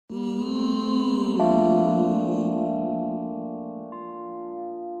All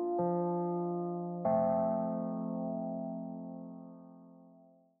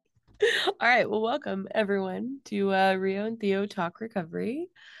right, well, welcome everyone to Rio and Theo Talk Recovery.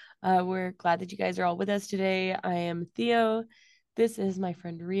 We're glad that you guys are all with us today. I am Theo. This is my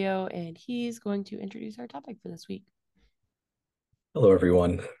friend Rio, and he's going to introduce our topic for this week. Hello,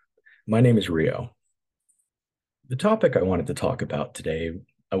 everyone. My name is Rio. The topic I wanted to talk about today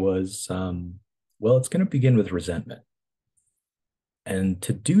it's going to begin with resentment. And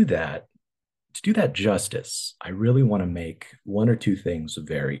to do that justice, I really want to make one or two things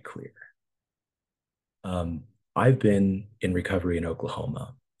very clear. Um, I've been in recovery in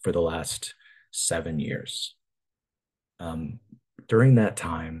Oklahoma for the last 7 years. Um, During that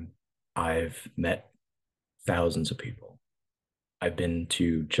time, I've met thousands of people. I've been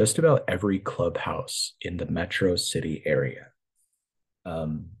to just about every clubhouse in the metro city area.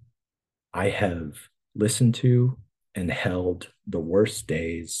 Um, I have listened to and held the worst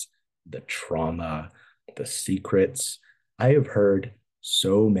days, the trauma, the secrets. I have heard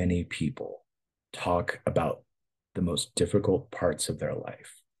so many people talk about the most difficult parts of their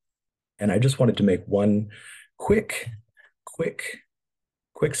life. And I just wanted to make one quick, quick,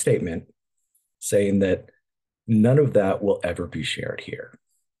 quick statement saying that none of that will ever be shared here.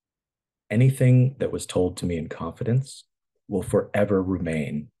 Anything that was told to me in confidence will forever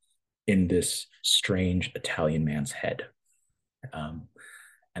remain in this strange Italian man's head. Um,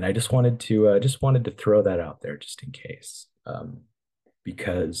 and I just wanted to throw that out there just in case,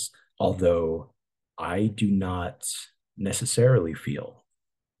 because although I do not necessarily feel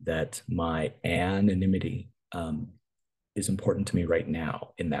that my anonymity is important to me right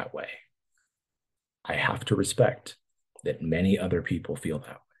now in that way, I have to respect that many other people feel that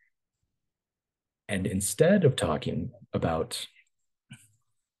way. And instead of talking about,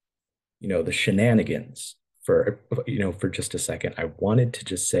 the shenanigans for just a second, I wanted to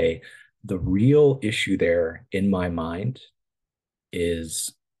just say the real issue there in my mind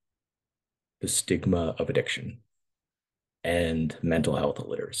is the stigma of addiction and mental health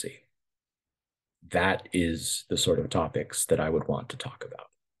illiteracy. That is the sort of topics that I would want to talk about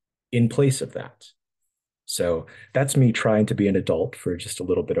in place of that. So that's me trying to be an adult for just a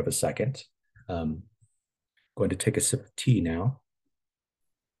little bit of a second. Going to take a sip of tea now.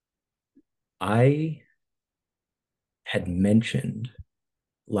 I had mentioned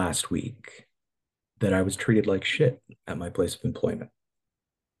last week that I was treated like shit at my place of employment.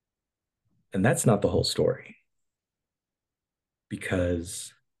 And that's not the whole story,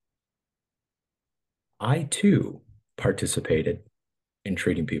 because I too participated in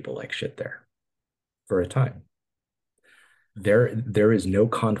treating people like shit there for a time. There is no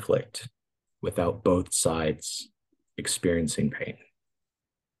conflict without both sides experiencing pain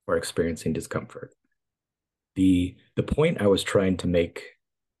or experiencing discomfort. The point I was trying to make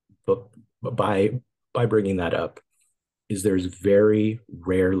by bringing that up is there's very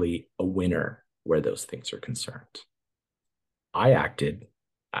rarely a winner where those things are concerned. I acted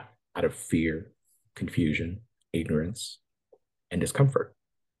out of fear, confusion, ignorance, and discomfort.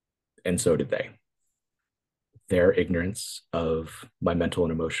 And so did they. Their ignorance of my mental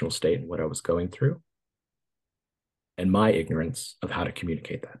and emotional state and what I was going through, and my ignorance of how to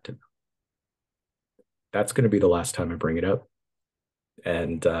communicate that to them. That's going to be the last time I bring it up.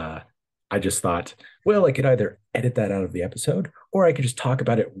 And I just thought, well, I could either edit that out of the episode or I could just talk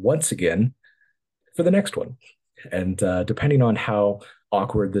about it once again for the next one. And depending on how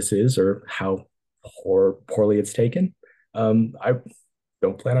awkward this is or how poorly it's taken, I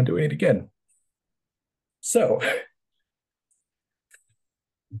don't plan on doing it again. So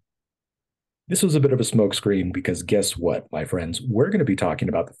this was a bit of a smokescreen because guess what, my friends? We're going to be talking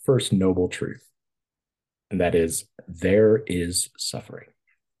about the first noble truth, and that is there is suffering.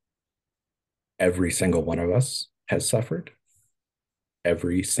 Every single one of us has suffered.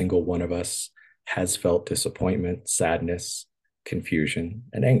 Every single one of us has felt disappointment, sadness, confusion,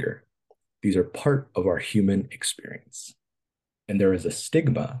 and anger. These are part of our human experience. And there is a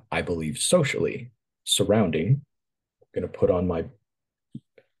stigma, I believe, socially surrounding. I'm going to put on my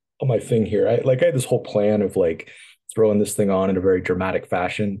thing here. I had this whole plan of like throwing this thing on in a very dramatic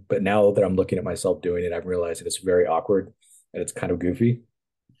fashion, but now that I'm looking at myself doing it, I'm realizing it's very awkward and it's kind of goofy,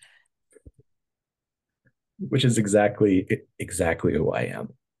 which is exactly who I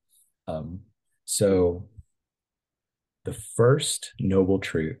am. Um, so the first noble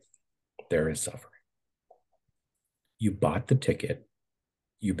truth, there is suffering. You bought the ticket.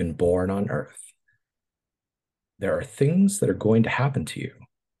 You've been born on earth. There are things that are going to happen to you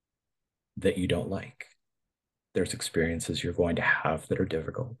that you don't like. There's experiences you're going to have that are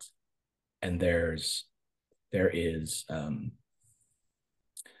difficult. And there is trying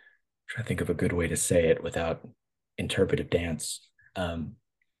to think of a good way to say it without interpretive dance. Um,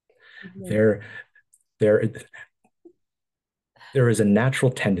 Mhm. there there there is a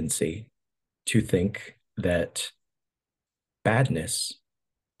natural tendency to think that badness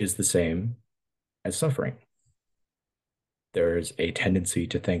is the same as suffering. There's a tendency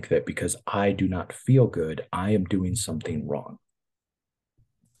to think that because I do not feel good, I am doing something wrong.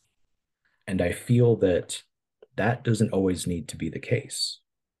 And I feel that that doesn't always need to be the case.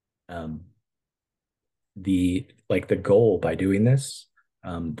 Um, the goal by doing this,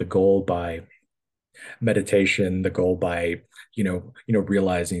 the goal by meditation, the goal by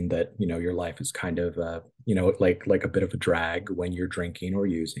realizing that your life is kind of like a bit of a drag when you're drinking or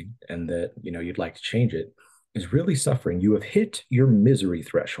using, and that you'd like to change it, is really suffering. You have hit your misery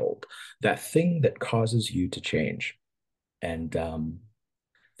threshold, that thing that causes you to change. And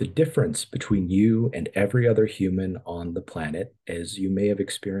the difference between you and every other human on the planet is you may have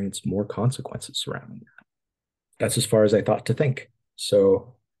experienced more consequences surrounding that. That's as far as I thought to think.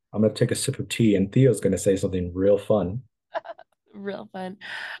 So I'm going to take a sip of tea, and Theo's going to say something real fun. Real fun.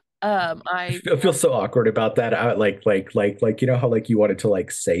 I I feel so awkward about that. Like how like you wanted to like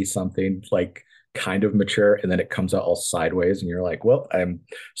say something like kind of mature, and then it comes out all sideways, and you're like, well, I'm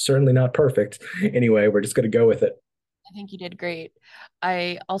certainly not perfect. Anyway, we're just going to go with it. I think you did great.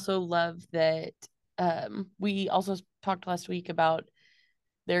 I also love that we also talked last week about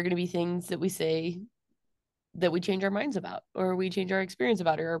there are going to be things that we say that we change our minds about, or we change our experience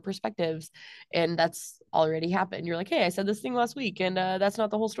about, or our perspectives, and that's already happened. You're like, hey, I said this thing last week, and that's not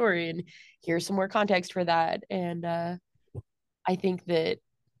the whole story, and here's some more context for that. And I think that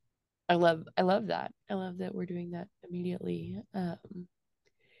I love that. I love that we're doing that immediately.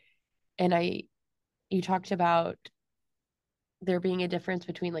 And I you talked about there being a difference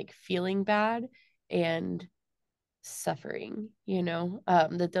between like feeling bad and suffering,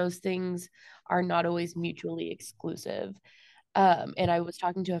 that those things are not always mutually exclusive. And I was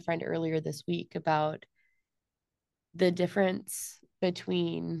talking to a friend earlier this week about the difference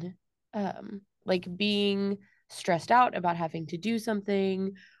between like being stressed out about having to do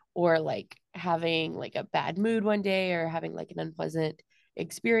something, or like having like a bad mood one day, or having like an unpleasant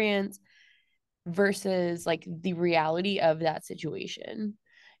experience, versus like the reality of that situation,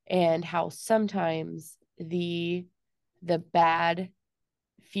 and how sometimes the bad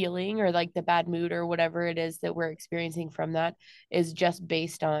feeling, or like the bad mood, or whatever it is that we're experiencing from that, is just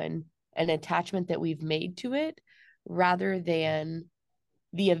based on an attachment that we've made to it, rather than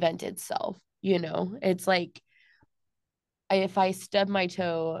the event itself. It's like, if I stub my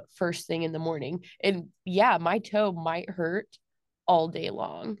toe first thing in the morning, and yeah, my toe might hurt all day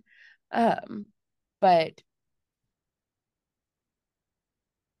long, but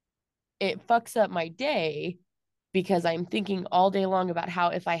it fucks up my day because I'm thinking all day long about how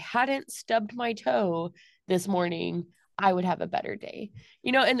if I hadn't stubbed my toe this morning, I would have a better day.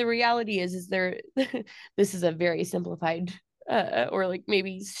 And the reality is there, this is a very simplified, or like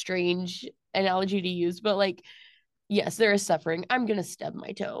maybe strange analogy to use, but like, yes, there is suffering. I'm going to stub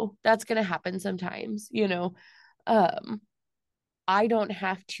my toe. That's going to happen sometimes, Um, I don't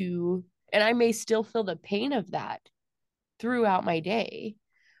have to, and I may still feel the pain of that throughout my day,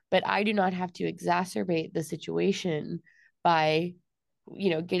 but I do not have to exacerbate the situation by,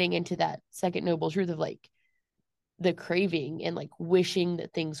 getting into that second noble truth of like the craving and like wishing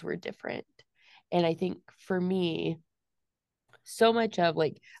that things were different. And I think for me, so much of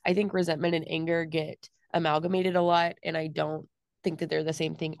like, I think resentment and anger get amalgamated a lot, and I don't think that they're the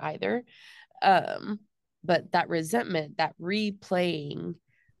same thing either. Um, but that resentment, that replaying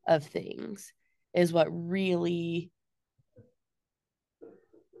of things, is what really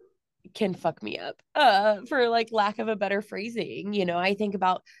can fuck me up, for like lack of a better phrasing. I think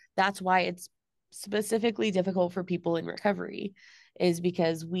about, that's why it's specifically difficult for people in recovery, is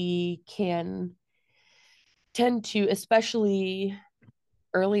because we can tend to, especially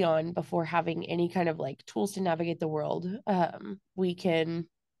early on before having any kind of like tools to navigate the world, we can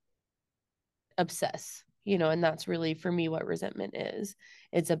obsess, and that's really for me what resentment is.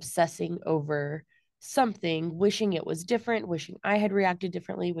 It's obsessing over something, wishing it was different, wishing I had reacted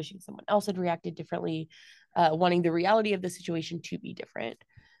differently, wishing someone else had reacted differently, wanting the reality of the situation to be different.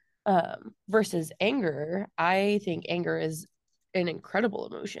 Versus anger, I think anger is an incredible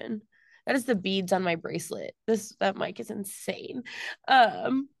emotion. That is the beads on my bracelet. That mic is insane.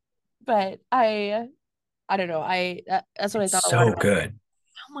 Um, but I don't know. That's what I It's thought a lot so about. good.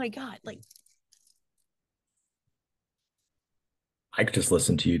 Oh my god! Like, I could just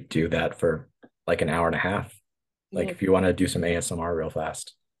listen to you do that for like an hour and a half. Like yeah, if you want to do some ASMR real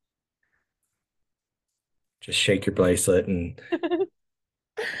fast. Just shake your bracelet and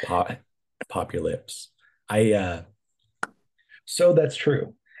pop pop your lips. I So that's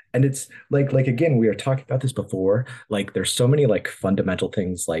true. And it's like again, we were talking about this before. Like there's so many like fundamental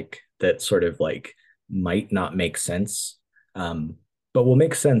things like that sort of like might not make sense. Um, but will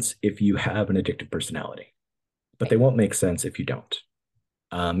make sense if you have an addictive personality, but they Right. won't make sense if you don't.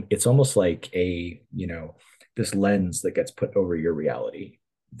 It's almost like this lens that gets put over your reality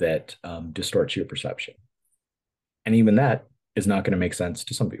that distorts your perception. And even that is not going to make sense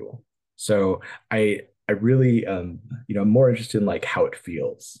to some people. So I really I'm more interested in like how it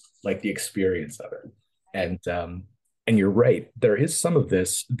feels, like the experience of it. Right. And you're right, there is some of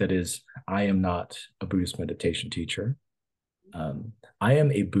this that is, I am not a Buddhist meditation teacher. I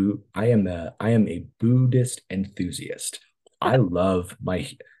am a Buddhist enthusiast. I love my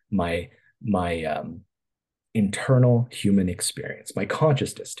my internal human experience. My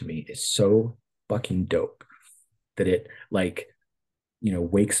consciousness to me is so fucking dope that it like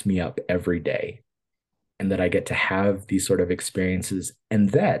wakes me up every day, and that I get to have these sort of experiences, and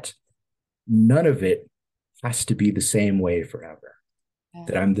that none of it has to be the same way forever.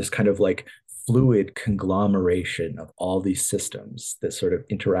 That Yeah. I'm this kind of like fluid conglomeration of all these systems that sort of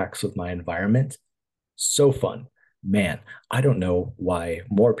interacts with my environment. So fun. Man, I don't know why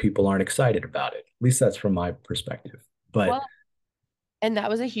more people aren't excited about it. At least that's from my perspective. But Well, and that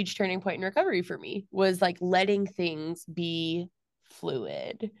was a huge turning point in recovery for me, was like letting things be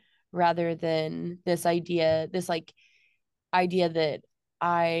fluid rather than this like idea that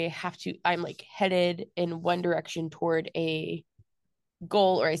I'm like headed in one direction toward a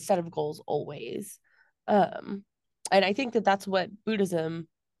goal or a set of goals always. Um, and I think that that's what Buddhism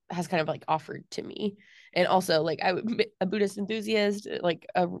has kind of like offered to me. And also, like, a Buddhist enthusiast, like,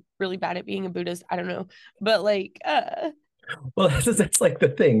 really bad at being a Buddhist. I don't know, but like, well, that's like the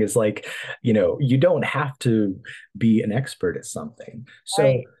thing is like, you don't have to be an expert at something. So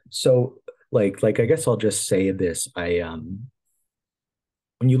right, so like I guess I'll just say this. When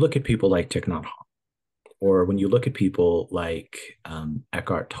you look at people like Thich Nhat Hanh, or when you look at people like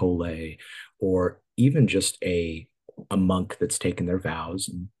Eckhart Tolle, or even just a monk that's taken their vows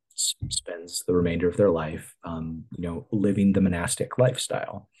and spends the remainder of their life, living the monastic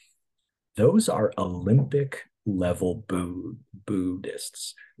lifestyle. Those are Olympic level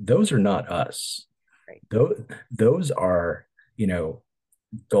Buddhists. Those are not us. right, Those are, you know,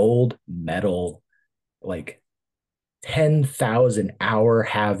 gold medal, like 10,000 hour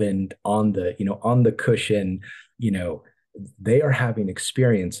having on the cushion, you know, they are having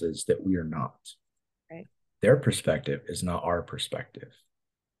experiences that we are not. right. Their perspective is not our perspective.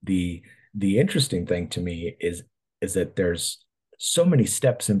 The the interesting thing to me is that there's so many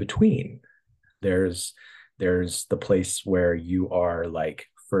steps in between. There's there's the place where you are like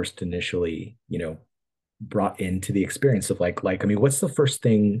first initially, brought into the experience of I mean, what's the first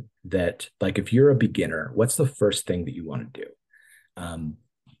thing that, like, if you're a beginner, what's the first thing that you want to do? Um,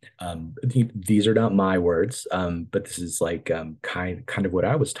 these are not my words, but this is like kind of what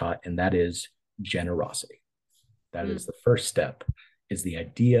I was taught, and that is generosity. That is Mm, the first step, is the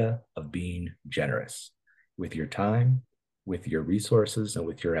idea of being generous with your time, with your resources, and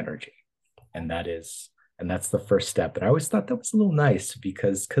with your energy. And that's the first step. And I always thought that was a little nice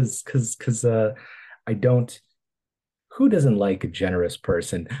because I don't, who doesn't like a generous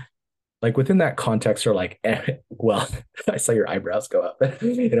person? Like within that context, or like, well, I saw your eyebrows go up. I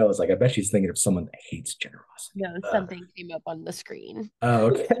was like, I bet she's thinking of someone that hates generosity. no, something came up on the screen.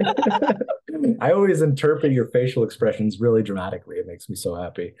 Oh, okay. I always interpret your facial expressions really dramatically. It makes me so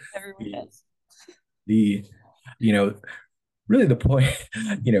happy. Everyone The, does. the, you know, really the point,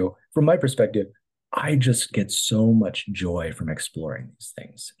 from my perspective, I just get so much joy from exploring these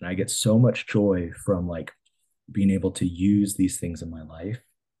things. And I get so much joy from like being able to use these things in my life.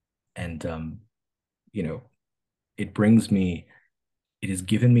 And, you know, it brings me, it has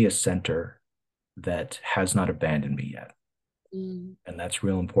given me a center that has not abandoned me yet. Mm, And that's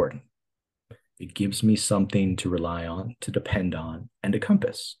real important. It gives me something to rely on, to depend on, and a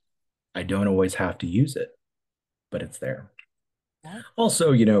compass. I don't always have to use it, but it's there. yeah.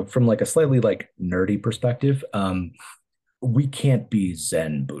 Also, from like a slightly like nerdy perspective, we can't be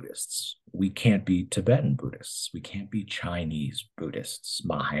Zen Buddhists. We can't be Tibetan Buddhists. We can't be Chinese Buddhists,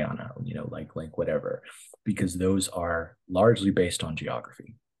 Mahayana, like whatever, because those are largely based on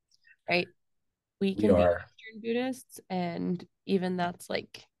geography. Right. We We can be are Eastern Buddhists, and even that's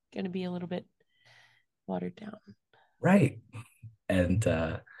like going to be a little bit watered down. right. And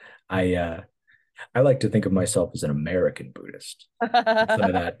I I like to think of myself as an American Buddhist. Some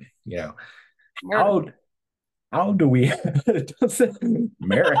of that, you know, America. how how do we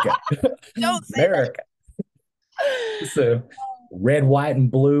America, Don't say that. America? So red, white,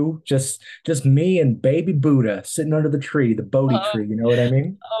 and blue, just me and baby Buddha sitting under the tree, the Bodhi Oh, tree. You know what I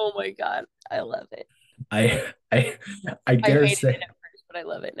mean? oh my God. I love it. I I dare hated it say. at first, but I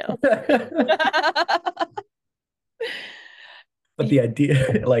love it now. But the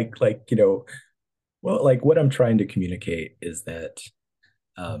idea, well, like what I'm trying to communicate is that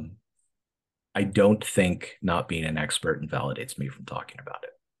um, I don't think not being an expert invalidates me from talking about it.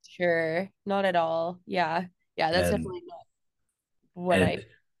 Sure. Not at all. Yeah. Yeah, that's And definitely not what I and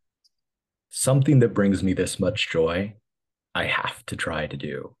something that brings me this much joy, I have to try to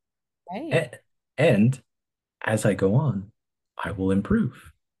do. right. And, and as I go on, I will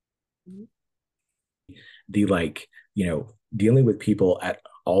improve. Mhm. The dealing with people at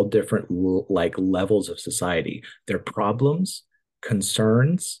all different like levels of society, their problems,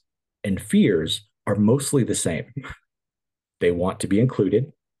 concerns, and fears are mostly the same. They want to be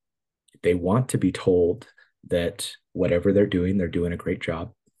included. They want to be told that whatever they're doing a great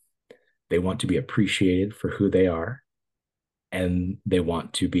job. They want to be appreciated for who they are, and they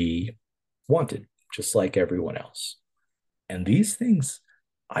want to be wanted just like everyone else. And these things,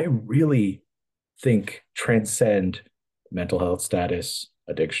 I really think transcend mental health status,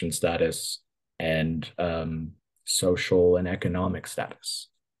 addiction status, and social and economic status.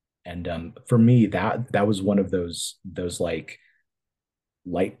 And for me, that was one of those like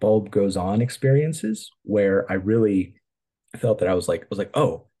light bulb goes on experiences where I really felt that I was like,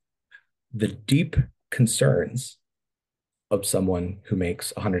 oh, the deep concerns of someone who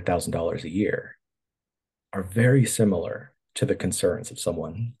makes $100,000 a year are very similar to the concerns of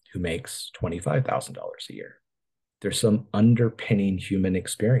someone who makes $25,000 a year. There's some underpinning human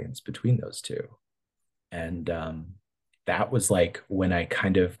experience between those two. And that was like when I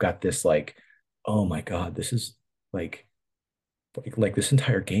kind of got this like, oh my God, this is like, like this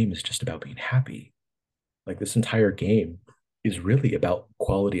entire game is just about being happy. Like this entire game is really about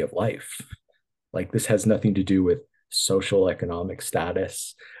quality of life. Like this has nothing to do with social economic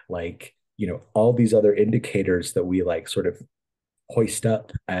status, like, all these other indicators that we like sort of hoist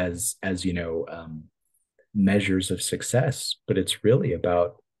up as measures of success, but it's really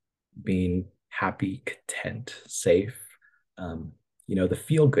about being happy, content, safe, um, the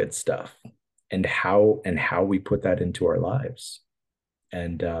feel good stuff, and how we put that into our lives.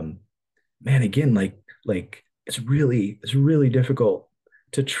 And man, again, like it's really difficult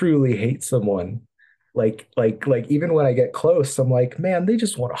to truly hate someone. Like even when I get close, I'm like, man, they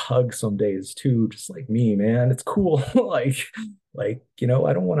just want to hug some days too, just like me, man. It's cool. I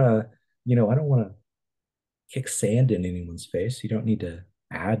don't want to, I don't want to kick sand in anyone's face. You don't need to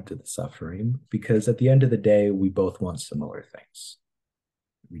add to the suffering because at the end of the day, we both want similar things.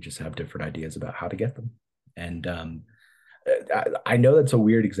 We just have different ideas about how to get them. And I know that's a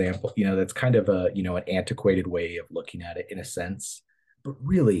weird example. That's kind of an antiquated way of looking at it in a sense. But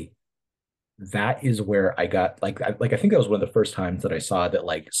really, that is where I got like I think that was one of the first times that I saw that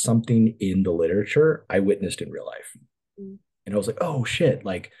like something in the literature I witnessed in real life. And I was like, oh shit,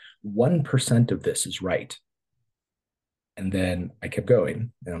 like 1% of this is right. And then I kept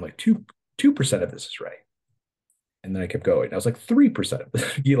going, and I'm like, 2% of this is right. And then I kept going. I was like 3%.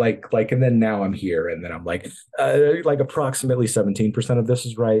 You and then now I'm here, and then I'm like approximately 17% of this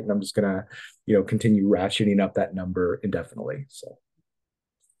is right, and I'm just gonna, continue ratcheting up that number indefinitely. So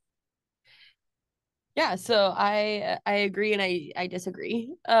Yeah, so I agree and I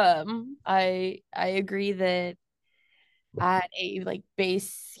disagree. I agree that at a like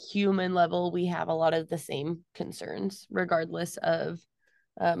base human level, we have a lot of the same concerns, regardless of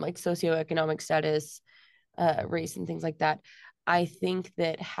like socioeconomic status, race, and things like that. I think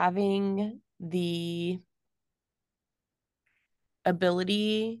that having the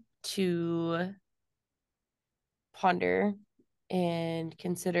ability to ponder and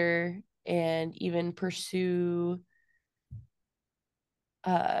consider and even pursue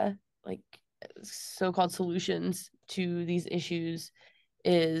uh like so-called solutions to these issues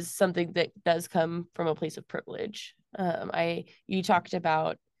is something that does come from a place of privilege. I You talked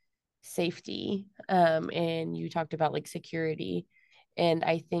about safety, and you talked about like security, and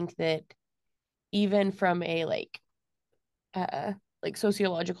I think that even from a uh like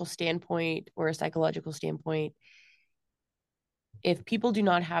sociological standpoint or a psychological standpoint, if people do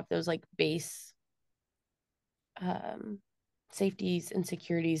not have those like base um safeties and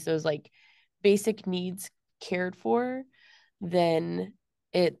securities, those like basic needs cared for, then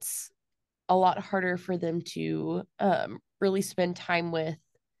it's a lot harder for them to really spend time with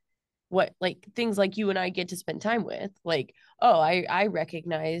what like things like you and I get to spend time with. Like, oh, I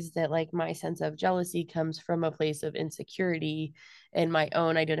recognize that like my sense of jealousy comes from a place of insecurity and my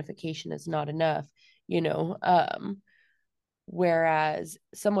own identification is not enough. whereas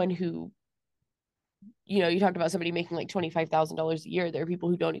someone who, you talked about somebody making like $25,000 a year. There are people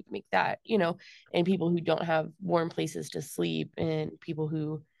who don't even make that, and people who don't have warm places to sleep, and people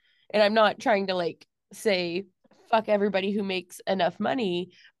who, and I'm not trying to like say fuck everybody who makes enough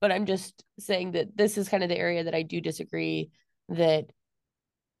money, but I'm just saying that this is kind of the area that I do disagree, that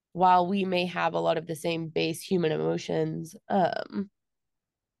while we may have a lot of the same base human emotions,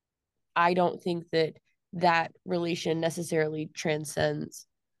 I don't think that that relation necessarily transcends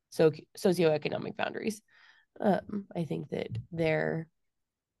socioeconomic boundaries. I think that their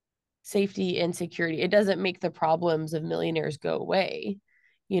safety and security, it doesn't make the problems of millionaires go away,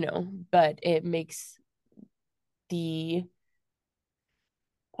 but it makes the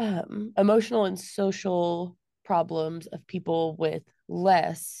emotional and social problems of people with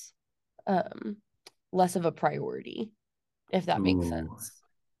um, less of a priority, if that makes Ooh, sense.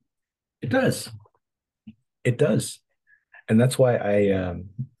 it does. It does. And that's why I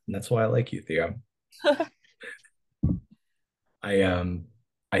like you, Theo. I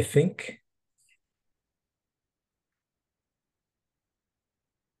I think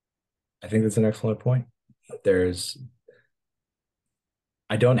I think that's an excellent point. There's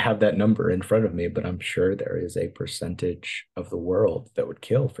I don't have that number in front of me, but I'm sure there is a percentage of the world that would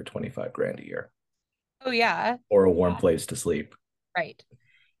kill for 25 grand a year Oh yeah, or a warm place to sleep. right.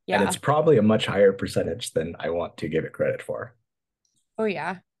 And Yeah. it's probably a much higher percentage than I want to give it credit for. Oh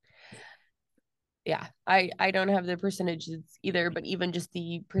yeah. Yeah. I don't have the percentages either, but even just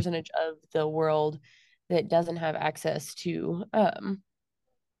the percentage of the world that doesn't have access to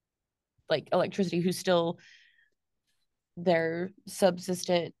like electricity, who still, their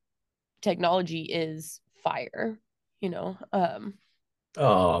subsistent technology is fire, you know.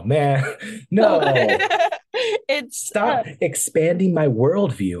 Oh man, So no. it's Stop expanding my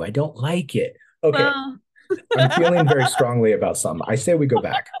worldview. I don't like it. Okay, well, I'm feeling very strongly about some. I say we go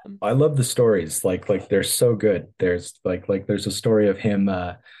back. I love the stories. Like they're so good. There's there's a story of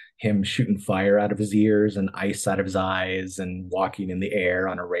him shooting fire out of his ears and ice out of his eyes and walking in the air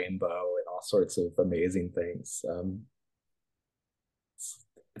on a rainbow and all sorts of amazing things.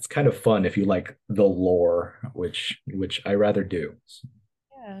 It's kind of fun if you like the lore, which I rather do.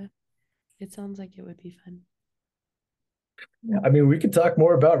 yeah, it sounds like it would be fun. I mean, we could talk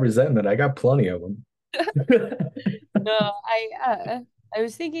more about resentment. I got plenty of them. No, I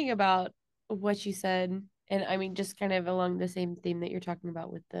was thinking about what you said, and I mean just kind of along the same theme that you're talking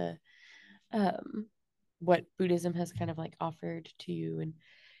about with the um what Buddhism has kind of like offered to you. And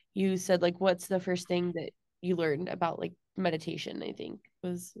you said like what's the first thing that you learned about like meditation, I think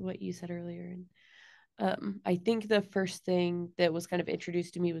was what you said earlier. And I think the first thing that was kind of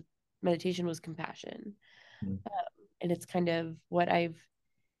introduced to me with meditation was compassion. And it's kind of what I've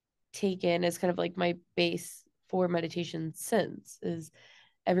taken as kind of like my base for meditation since, is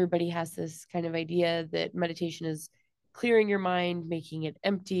everybody has this kind of idea that meditation is clearing your mind, making it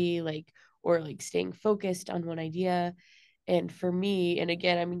empty, like, or like staying focused on one idea. And for me, and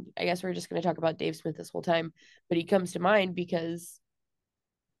again, I mean, I guess we're just going to talk about Dave Smith this whole time, but he comes to mind because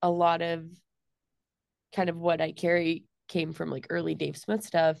a lot of kind of what I carry came from like early Dave Smith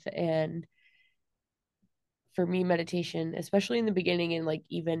stuff. And for me, meditation, especially in the beginning and like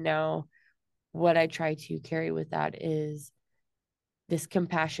even now, what I try to carry with that is this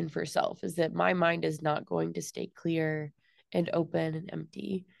compassion for self, is that my mind is not going to stay clear and open and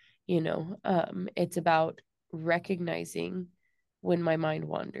empty. It's about recognizing when my mind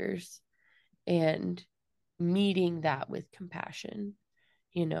wanders and meeting that with compassion,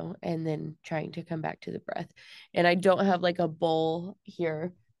 and then trying to come back to the breath. And I don't have like a bowl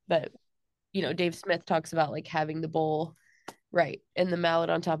here, but Dave Smith talks about like having the bowl right and the mallet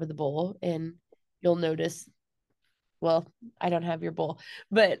on top of the bowl, and you'll notice, well, I don't have your bowl,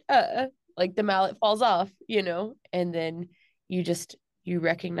 but like the mallet falls off, and then you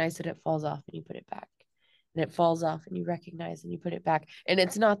recognize that it falls off and you put it back. And it falls off and you recognize and you put it back. And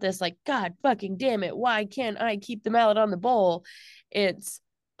it's not this like, God fucking damn it, why can't I keep the mallet on the bowl? It's,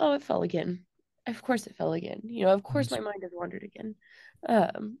 oh, it fell again. Of course it fell again. Of course my mind has wandered again.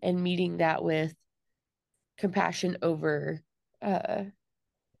 And meeting that with compassion over uh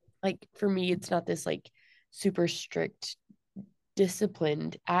like for me, it's not this like super strict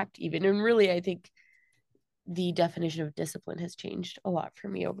disciplined act even. And really, I think the definition of discipline has changed a lot for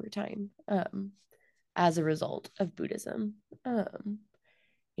me over time, as a result of Buddhism.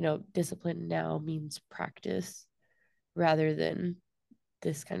 Discipline now means practice rather than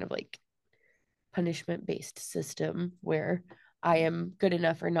this kind of like punishment based system where I am good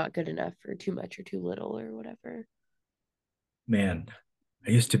enough or not good enough or too much or too little or whatever. Man,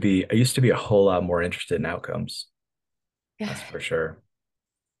 I used to be a whole lot more interested in outcomes, Yeah. that's for sure.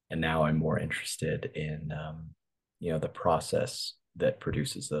 And now I'm more interested in the process that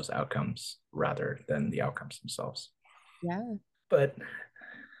produces those outcomes rather than the outcomes themselves. Yeah. But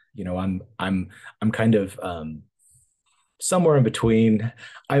I'm kind of somewhere in between.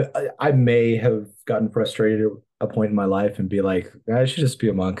 I may have gotten frustrated at a point in my life and be like, I should just be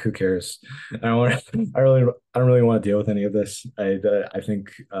a monk. Who cares? I don't want. I don't really want to deal with any of this. I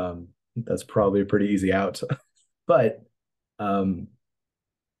think that's probably a pretty easy out. But um,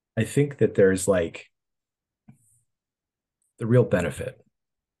 I think that there's like the real benefit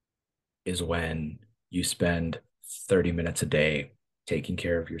is when you spend 30 minutes a day taking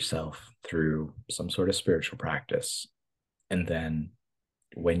care of yourself through some sort of spiritual practice. And then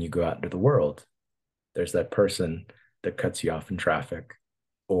when you go out into the world, there's that person that cuts you off in traffic,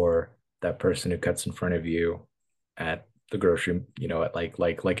 or that person who cuts in front of you at the grocery, at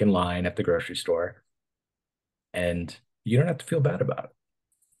like in line at the grocery store. And you don't have to feel bad about it.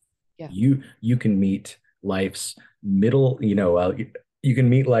 Yeah. You can meet life's middle, you can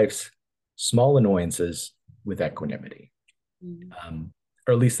meet life's small annoyances with equanimity. Mm.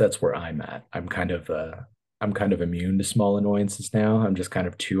 Or at least that's where I'm at. I'm kind of immune to small annoyances now. I'm just kind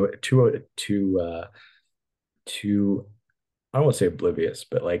of too I don't want to say oblivious,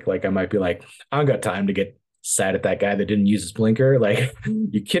 but like I might be like, I don't got time to get sad at that guy that didn't use his blinker. Like,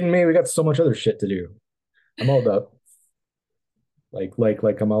 you kidding me? We got so much other shit to do. I'm all about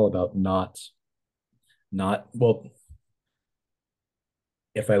I'm all about not well,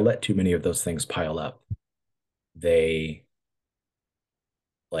 if I let too many of those things pile up, they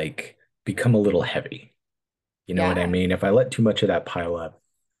like become a little heavy. You know what I Yeah. mean? If I let too much of that pile up,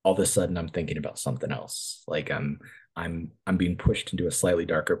 all of a sudden I'm thinking about something else. Like I'm being pushed into a slightly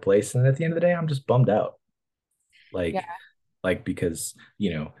darker place. And at the end of the day, I'm just bummed out. Yeah. Like because,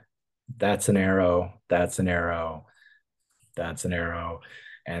 that's an arrow, that's an arrow, that's an arrow.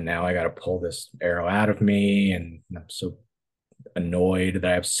 And now I got to pull this arrow out of me. And I'm so annoyed that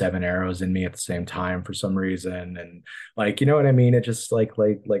I have seven arrows in me at the same time for some reason. And like, you know what I mean? It just like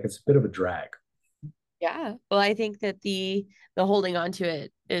it's a bit of a drag. Yeah. Well, I think that the holding on to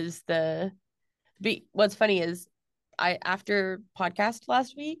it is the be what's funny is I after podcast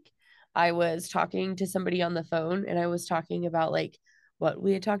last week, I was talking to somebody on the phone and I was talking about like what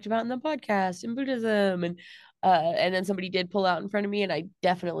we had talked about in the podcast and Buddhism and then somebody did pull out in front of me and I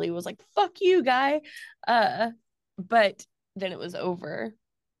definitely was like, fuck you, guy. But then it was over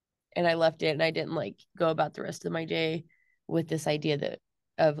and I left it and I didn't like go about the rest of my day with this idea that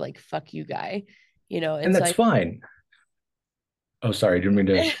of like fuck you, guy, and And so that's I fine. Oh, sorry, didn't mean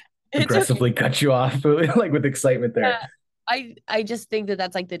to it's okay. aggressively cut you off, like with excitement there. Yeah. I just think that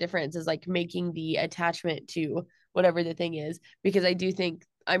that's like the difference is like making the attachment to whatever the thing is because I do think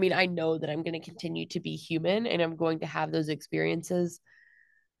I mean I know that I'm going to continue to be human and I'm going to have those experiences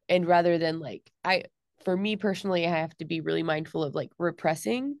and rather than like I for me personally I have to be really mindful of like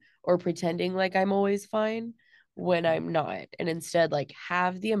repressing or pretending like I'm always fine when I'm not and instead like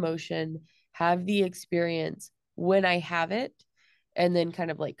have the emotion, have the experience when I have it and then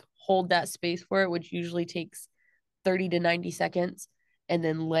kind of like hold that space for it which usually takes 30 to 90 seconds and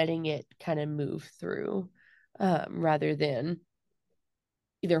then letting it kind of move through rather than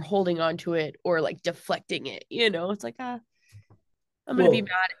either holding on to it or like deflecting it. It's like, I'm going to be Well,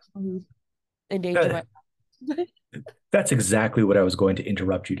 mad if you endanger my that, that's exactly what I was going to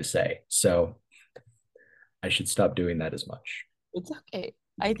interrupt you to say. So I should stop doing that as much. It's okay.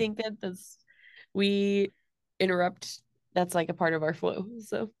 I think that we interrupt. That's like a part of our flow.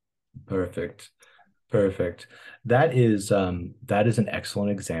 So, Perfect. Perfect. That is an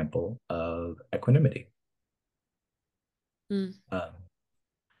excellent example of equanimity. mm, Um,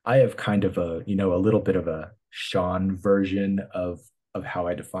 I have kind of a little bit of a Sean version of how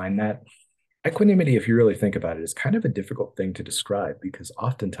I define that. Equanimity, if you really think about it, is kind of a difficult thing to describe because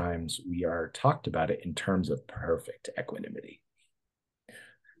oftentimes we are talked about it in terms of perfect equanimity.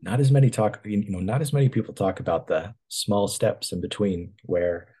 Not as many people talk about the small steps in between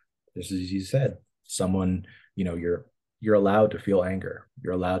where this is, as you said, someone, you're allowed to feel anger,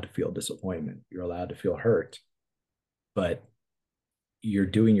 you're allowed to feel disappointment, you're allowed to feel hurt, but you're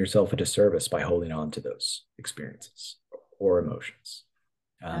doing yourself a disservice by holding on to those experiences or emotions,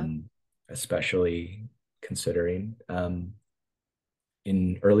 yeah, um, especially considering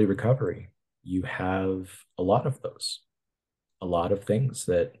in early recovery, you have a lot of those, a lot of things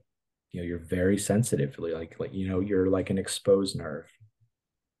that you're very sensitively like you're like an exposed nerve.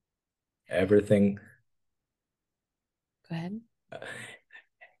 Everything go ahead.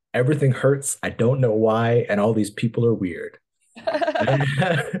 everything hurts. I don't know why, and all these people are weird.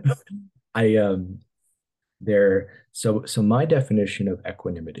 I so my definition of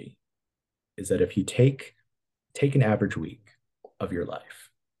equanimity is that if you take an average week of your life,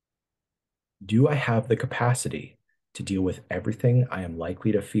 do I have the capacity to deal with everything I am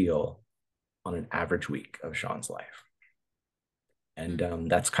likely to feel on an average week of Sean's life? And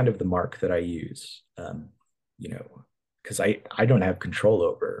that's kind of the mark that I use, you know, because I don't have control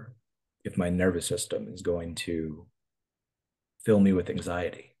over if my nervous system is going to fill me with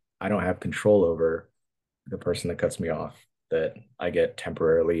anxiety. I don't have control over the person that cuts me off that I get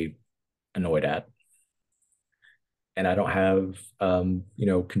temporarily annoyed at. And I don't have,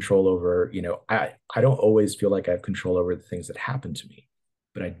 control over, I don't always feel like I have control over the things that happen to me,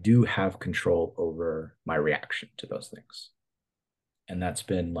 but I do have control over my reaction to those things. And that's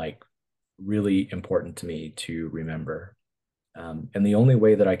been like really important to me to remember. And the only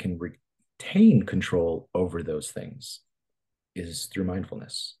way that I can retain control over those things is through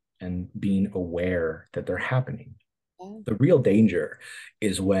mindfulness and being aware that they're happening. Yeah. The real danger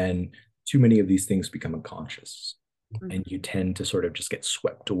is when too many of these things become unconscious and Mhm. you tend to sort of just get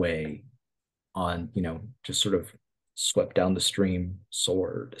swept away on, just sort of swept down the stream,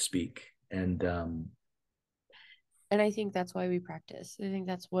 so to speak. And And I think that's why we practice. I think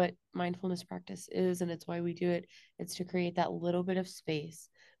that's what mindfulness practice is, and it's why we do it. It's to create that little bit of space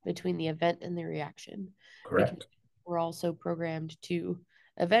between the event and the reaction, because correct. we're also programmed to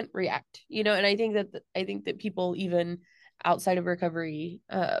event react. And I think that people even outside of recovery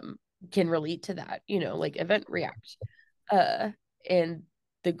can relate to that. Like event react, uh, and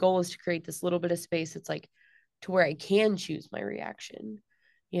the goal is to create this little bit of space. It's like to where I can choose my reaction.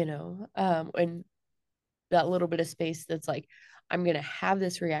 And that little bit of space that's like I'm gonna have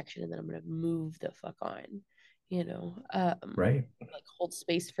this reaction and then I'm gonna move the fuck on, Right. like hold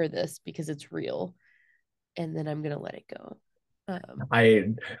space for this because it's real, and then I'm gonna let it go. um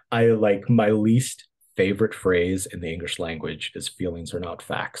I I like my least favorite phrase in the English language is feelings are not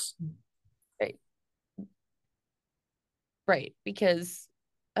facts. right, right, because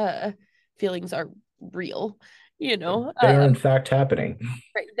uh feelings are real, you know They are um in fact happening.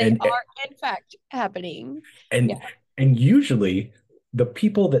 right, they And are in fact happening. Yeah, and usually the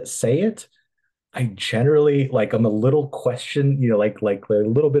people that say it, I generally like I'm a little question, like a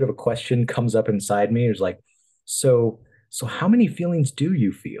little bit of a question comes up inside me. It's like, so so how many feelings do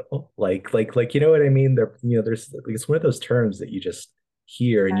you feel? Like you know what I mean? There's like, it's one of those terms that you just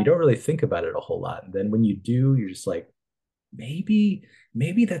hear and you don't really think about it a whole lot. And then when you do, you're just like, maybe,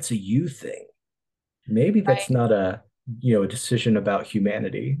 maybe that's a you thing. Maybe that's right, not a decision about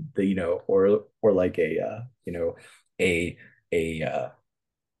humanity, or like a a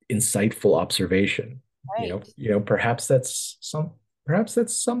insightful observation. right. Perhaps that's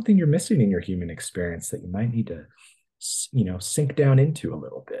something you're missing in your human experience that you might need to sink down into a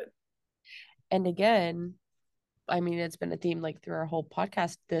little bit. And again, I mean, it's been a theme like through our whole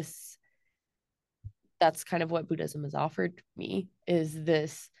podcast. That's kind of what Buddhism has offered me, is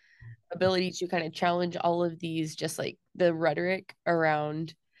this ability to kind of challenge all of these, just like the rhetoric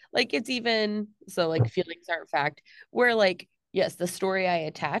around, like it's even so like feelings aren't fact, where like yes, the story I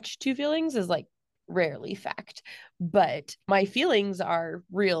attach to feelings is like rarely fact, but my feelings are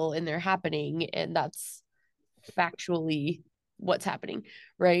real and they're happening, and that's factually what's happening,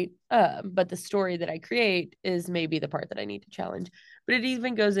 right? But the story that I create is maybe the part that I need to challenge. But it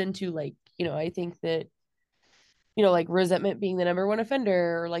even goes into like, I think that, like resentment being the number one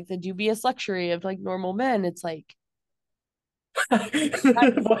offender, or like the dubious luxury of like normal men. It's like,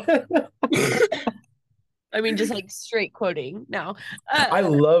 I mean, just like straight quoting now. I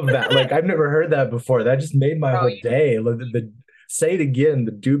love that. Like I've never heard that before. That just made my Bro, whole day. Say it again.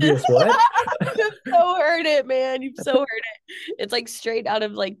 The dubious what? you've so heard it, man. You've so heard it. It's like straight out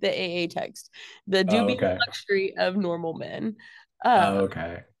of like the AA text. The Oh, dubious okay. luxury of normal men. Oh, Uh,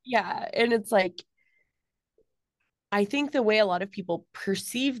 okay. yeah. And it's like, I think the way a lot of people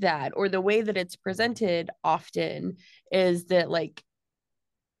perceive that, or the way that it's presented often, is that like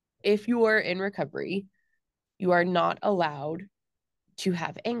if you are in recovery, you are not allowed to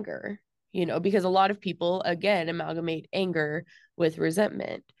have anger, because a lot of people, again, amalgamate anger with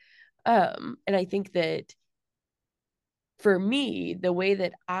resentment. And I think that for me, the way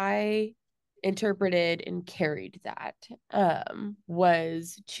that I interpreted and carried that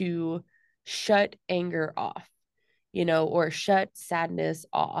was to shut anger off, or shut sadness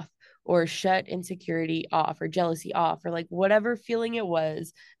off, or shut insecurity off, or jealousy off, or like whatever feeling it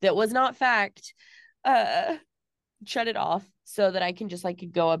was that was not fact, uh, shut it off so that I can just like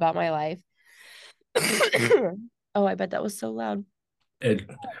go about my life. Oh, I bet that was so loud. It,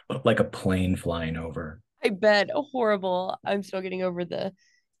 like a plane flying over. I bet. Horrible. I'm still getting over the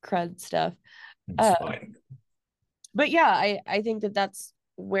crud stuff. It's Uh, fine. but yeah, I think that that's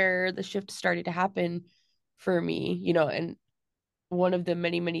where the shift started to happen for me, and one of the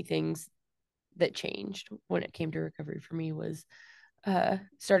many things that changed when it came to recovery for me was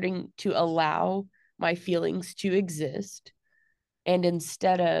starting to allow my feelings to exist, and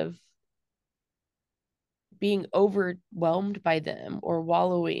instead of being overwhelmed by them or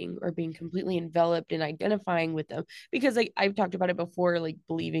wallowing or being completely enveloped and identifying with them, because like I've talked about it before, like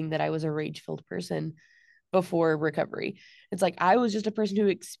believing that I was a rage filled person before recovery. It's like I was just a person who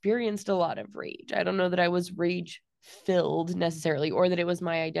experienced a lot of rage. I don't know that I was rage filled necessarily or that it was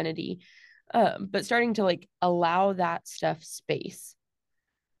my identity. But starting to like allow that stuff space,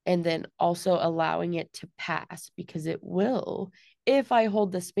 and then also allowing it to pass, because it will if I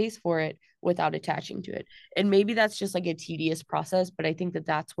hold the space for it without attaching to it. And maybe that's just like a tedious process, but I think that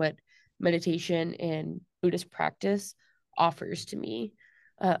that's what meditation and Buddhist practice offers to me.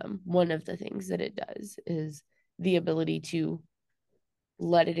 One of the things that it does is the ability to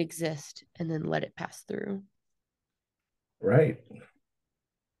let it exist and then let it pass through. Right.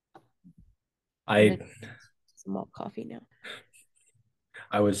 I'm I gonna some malt coffee now.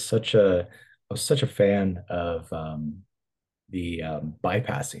 I was such a I was such a fan of the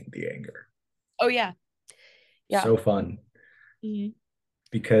bypassing the anger. Oh yeah, yeah. So fun Mhm.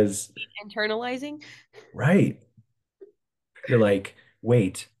 because Internalizing. right, you're like,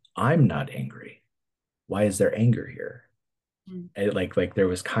 wait, I'm not angry. Why is there anger here? Mm. And like there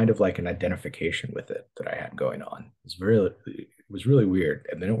was kind of like an identification with it that I had going on. It was really weird,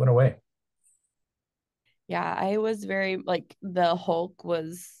 and then it went away. Yeah, I was very like the Hulk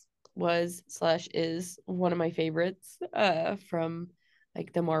was slash is one of my favorites from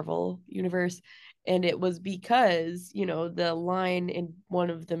like the Marvel universe. And it was because, the line in one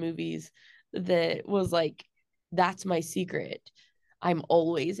of the movies that was like, that's my secret. I'm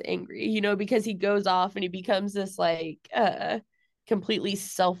always angry, because he goes off and he becomes this like completely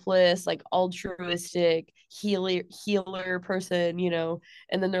selfless, like altruistic healer person, and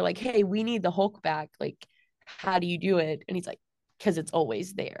then they're like, hey, we need the Hulk back. Like, how do you do it? And he's like, because it's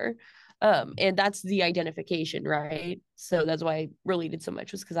always there. And that's the identification, right? So that's why I related so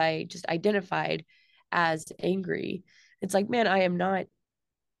much, was because I just identified as angry. It's like, man, I am not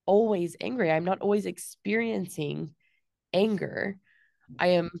always angry. I'm not always experiencing anger. I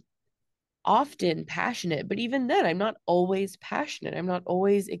am often passionate, but even then, I'm not always passionate. I'm not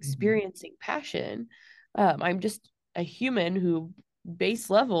always Mhm. experiencing passion. I'm just a human who, base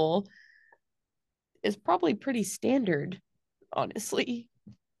level, is probably pretty standard, honestly.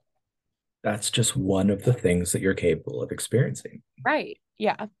 That's just one of the things that you're capable of experiencing, Right.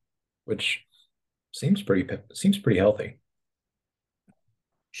 Yeah. which seems pretty healthy.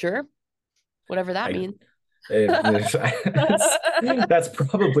 Sure. Whatever that I means. that's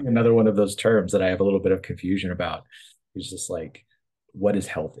probably another one of those terms that I have a little bit of confusion about. It's just like, what is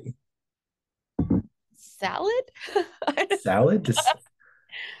healthy? Salad? Salad? Just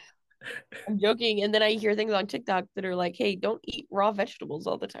I'm joking. And then I hear things on TikTok that are like, hey, don't eat raw vegetables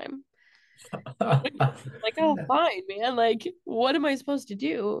all the time. Like, oh, fine, man. Like, what am I supposed to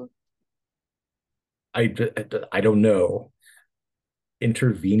do? I don't know.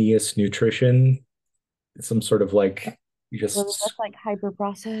 Intravenous nutrition, some sort of like you Well, just that's like hyper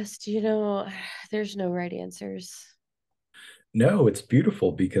processed, there's no right answers. no, it's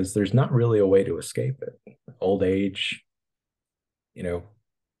beautiful because there's not really a way to escape it. Old age, you know,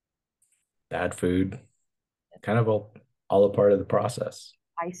 bad food, kind of all a part of the process.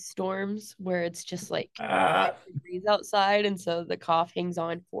 Ice storms where it's just like Ah, 5 degrees outside, and so the cough hangs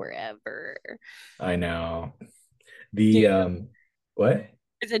on forever. I know. Do The you? what?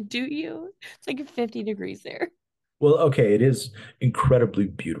 Is it do you? It's like 50 degrees there. Well, okay, it is incredibly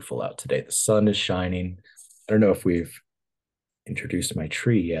beautiful out today. The sun is shining. I don't know if we've introduced my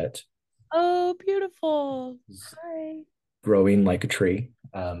tree yet. Oh, beautiful. It's Hi. growing like a tree.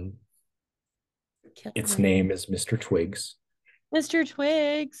 Killing Its it. name is Mr. Twigs, Mr.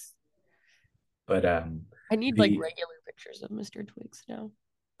 Twigs. but I need like the regular pictures of Mr. Twigs now.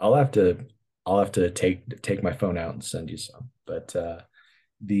 I'll have to I'll have to take my phone out and send you some. But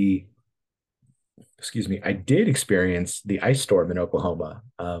the excuse me, I did experience the ice storm in Oklahoma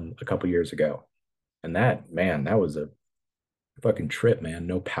a couple years ago, and that man, that was a fucking trip, man.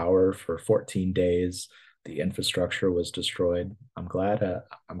 No power for 14 days. The infrastructure was destroyed. I'm glad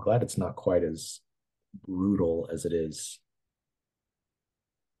it's not quite as brutal as it is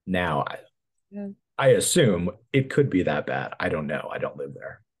now. Yeah. I assume it could be that bad. I don't know. I don't live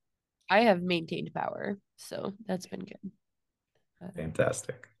there. I have maintained power, so that's been good.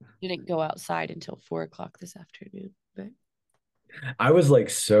 Fantastic. Didn't go outside until 4 o'clock this afternoon, but I was like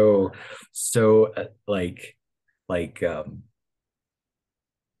so like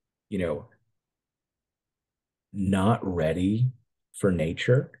you know, not ready for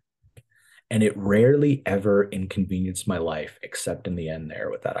nature. And it rarely ever inconvenienced my life except in the end there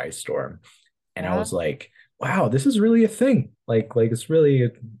with that ice storm. And I yeah, was like, wow, this is really a thing. Like it's really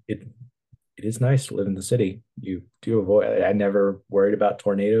it it is nice to live in the city. You do avoid I never worried about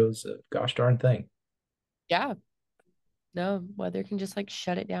tornadoes. Gosh darn thing. yeah, no, weather can just like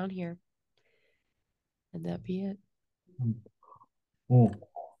shut it down here and that be it. Mm.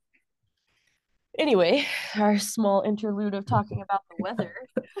 Anyway, our small interlude of talking about the weather.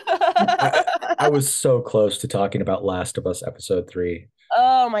 I I was so close to talking about Last of Us Episode 3.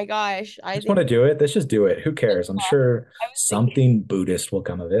 Oh my gosh, I Just want think to do it. Let's just do it. Who cares? I'm sure I was thinking something Buddhist will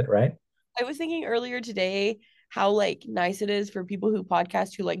come of it, right? I was thinking earlier today how like nice it is for people who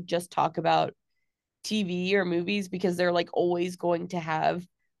podcast who like just talk about TV or movies because they're like always going to have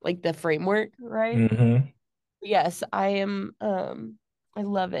like the framework, right? Hmm. Yes, I am I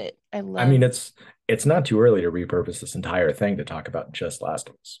love it. I I mean, love it's not too early to repurpose this entire thing to talk about just Last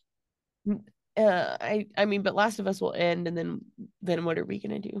of Us. I mean, but Last of Us will end and then what are we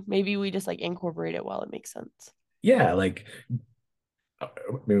gonna do? Maybe we just like incorporate it while it makes sense. Yeah, like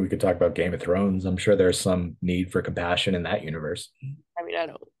maybe we could talk about Game of Thrones. I'm sure there's some need for compassion in that universe. I mean, I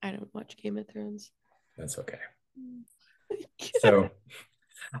don't watch Game of Thrones. That's okay. So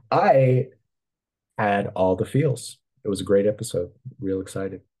I had all the feels. It was a great episode. Real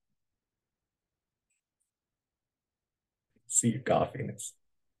excited. See you coughing.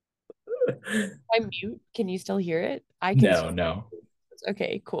 I mute. Can you still hear it? I can No, still. no,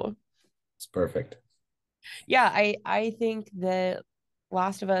 Okay, cool. it's perfect. Yeah, I think that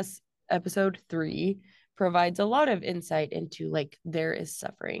Last of Us episode 3 provides a lot of insight into like there is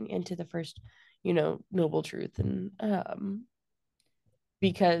suffering, into the first, noble truth. And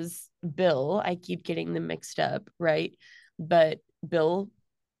because Bill, I keep getting them mixed up, right? But Bill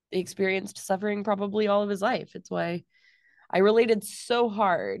experienced suffering probably all of his life. It's why I related so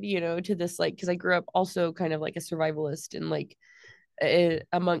hard, to this, like, because I grew up also kind of like a survivalist and like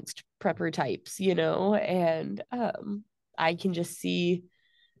amongst prepper types, and I can just see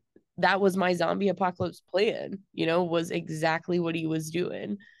that was my zombie apocalypse plan, was exactly what he was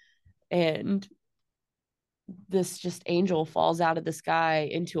doing. And this just angel falls out of the sky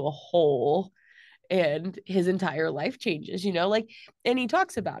into a hole and his entire life changes, like, and he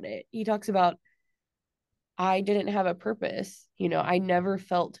talks about it. He talks about, I didn't have a purpose, I never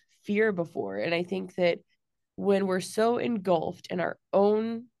felt fear before. And I think that when we're so engulfed in our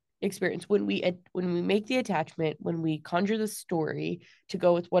own experience, when we make the attachment, when we conjure the story to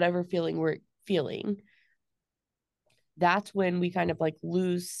go with whatever feeling we're feeling, that's when we kind of like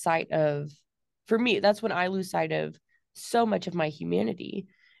lose sight of, for me, that's when I lose sight of so much of my humanity,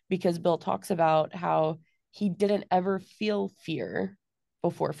 because Bill talks about how he didn't ever feel fear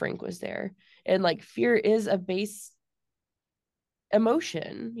before Frank was there. And like fear is a base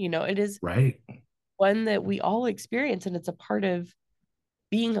emotion, it is Right. one that we all experience and it's a part of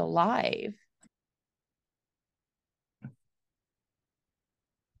being alive.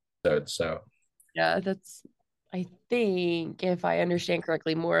 So Yeah, that's, I think, if I understand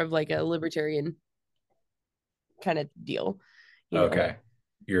correctly, more of like a libertarian kind of deal, okay.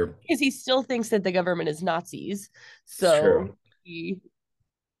 You're because he still thinks that the government is Nazis. it's true.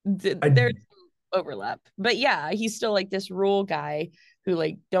 So I there's overlap. But yeah, he's still like this rule guy who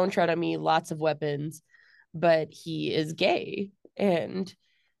like don't tread on me, lots of weapons, but he is gay. And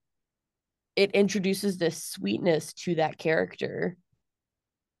it introduces this sweetness to that character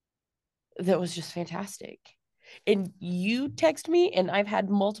that was just fantastic. And you text me, and I've had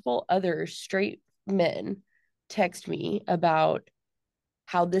multiple other straight men text me about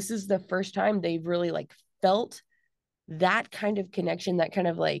how this is the first time they've really like felt that kind of connection, that kind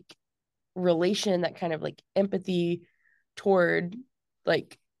of like relation, that kind of like empathy toward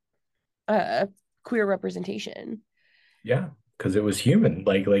like uh queer representation. yeah, because it was human.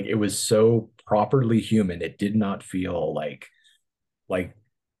 Like it was so properly human. It did not feel like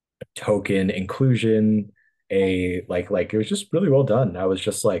a token inclusion, a like it was just really well done. I was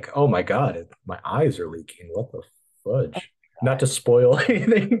just like, oh my God, my eyes are leaking. What the Oh fudge? Not God. to spoil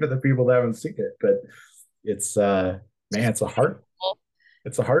anything for the people that haven't seen it, but it's It's man, just beautiful.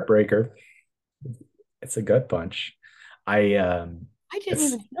 it's a heartbreaker. It's a gut punch. I I didn't it's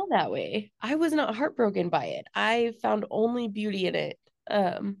even feel that way. I was not heartbroken by it. I found only beauty in it.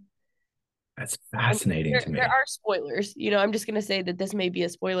 That's I mean, fascinating to there me. are spoilers. I'm just gonna say that this may be a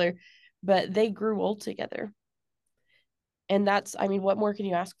spoiler, but they grew old together. And that's, I mean, what more can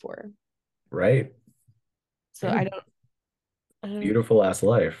you ask for? Right. So Yeah. I don't know. Beautiful ass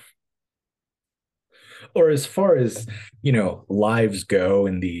life. Or as far as, lives go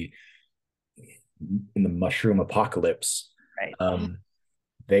in the mushroom apocalypse, Right. um,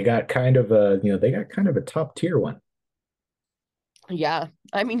 they got kind of a top tier one. Yeah.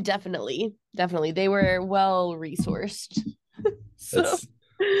 I mean, definitely. Definitely. They were well resourced. So That's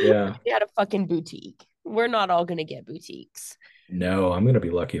yeah. they had a fucking boutique. We're not all gonna get boutiques. No, I'm gonna be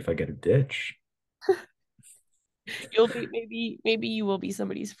lucky if I get a ditch. You'll be maybe you will be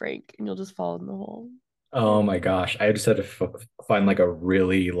somebody's Frank and you'll just fall in the hole. Yeah. Oh my gosh, I just had to find like a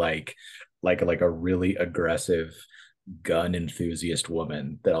really like a really aggressive gun enthusiast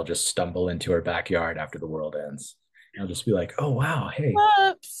woman that I'll just stumble into her backyard after the world ends. I'll just be like, "Oh wow, hey,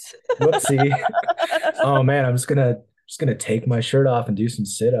 Whoops. whoopsie. Oh man, I'm just gonna take my shirt off and do some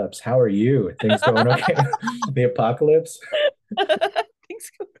sit-ups. How are you? Are things going okay? The apocalypse?"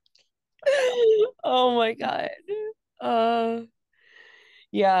 Thanks. Oh my God. Uh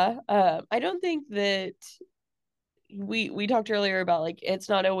yeah. I don't think that we talked earlier about like it's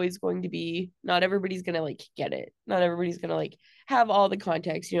not always going to be, not everybody's gonna like get it, not everybody's gonna like have all the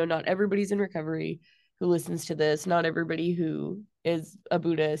context, not everybody's in recovery who listens to this, not everybody who is a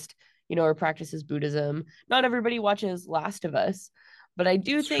Buddhist, or practices Buddhism, not everybody watches Last of Us, but I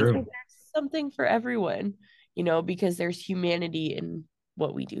do It's think that true. there's something for everyone, because there's humanity in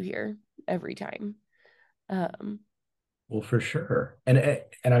what we do here every time. um Well, for sure. And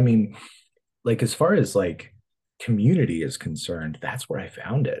I mean, like as far as like community is concerned, that's where I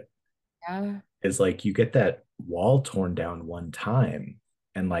found it. yeah. Is like you get that wall torn down one time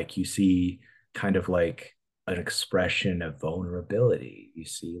and like you see kind of like an expression of vulnerability. You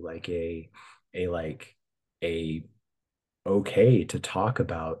see like a like a okay to talk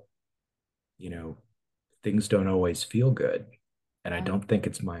about, you know, things don't always feel good. And I Yeah. don't think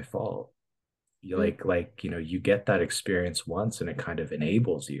it's my fault. You Mm, you get that experience once and it kind of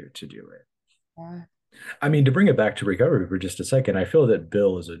enables you to do it. yeah. I mean, to bring it back to recovery for just a second, I feel that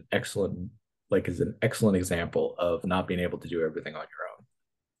Bill is an excellent example of not being able to do everything on your own.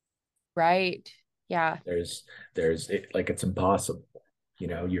 Right. Yeah. It's impossible.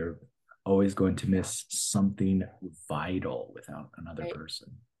 You're always going to miss something vital without another Right.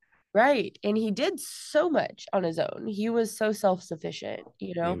 person. Right. And he did so much on his own. He was so self-sufficient,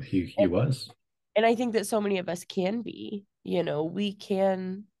 He And was and I think that so many of us can be, we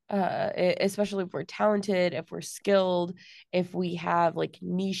can especially if we're talented, if we're skilled, if we have like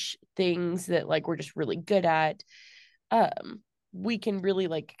niche things that like we're just really good at, um we can really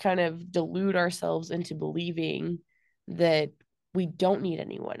like kind of delude ourselves into believing that we don't need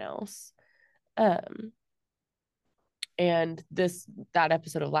anyone else. Um and that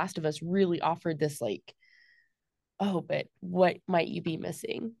episode of Last of Us really offered this like, oh, but what might you be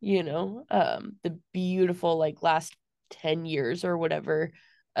missing, the beautiful like last 10 years or whatever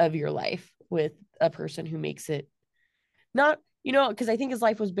of your life with a person who makes it not, because I think his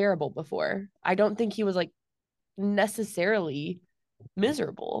life was bearable before. I don't think he was like necessarily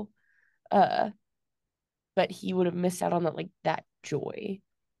miserable, uh but he would have missed out on that joy,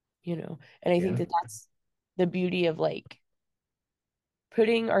 and I think yeah, that that's the beauty of like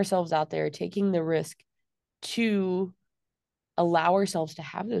putting ourselves out there, taking the risk to allow ourselves to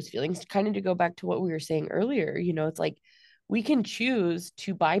have those feelings, kind of to go back to what we were saying earlier. It's like we can choose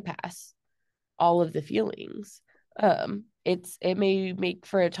to bypass all of the feelings. It may make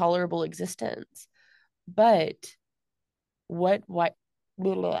for a tolerable existence, but what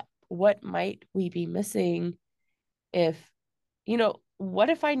what might we be missing if, what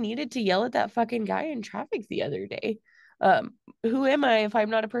if I needed to yell at that fucking guy in traffic the other day? Who am I if I'm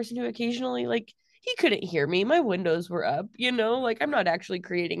not a person who occasionally like, he couldn't hear me. My windows were up, like I'm not actually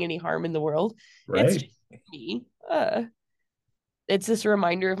creating any harm in the world. It's right. just me. It's this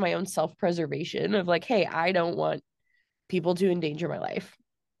reminder of my own self-preservation of like, hey, I don't want people to endanger my life.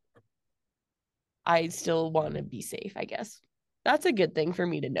 I still want to be safe, I guess. That's a good thing for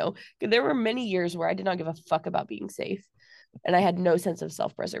me to know. There were many years where I did not give a fuck about being safe and I had no sense of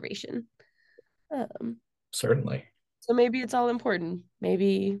self-preservation. Um, Certainly. so maybe it's all important.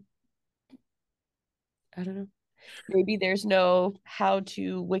 Maybe, I don't know. Maybe there's no how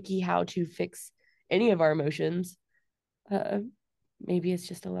to fix any of our emotions. Uh, Maybe it's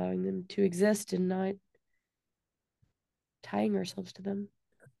just allowing them to exist and not tying ourselves to them.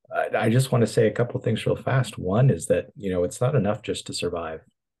 I just want to say a couple of things real fast. One is that, it's not enough just to survive.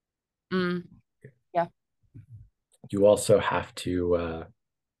 Mm, yeah. You also have to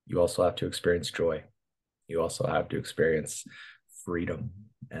experience joy. You also have to experience freedom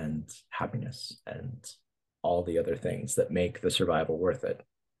and happiness. And all the other things that make the survival worth it.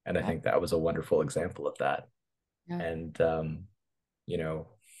 And I Yeah. think that was a wonderful example of that. Yeah. And you know,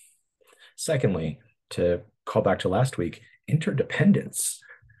 secondly, to call back to last week, interdependence,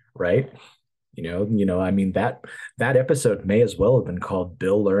 right? I mean that episode may as well have been called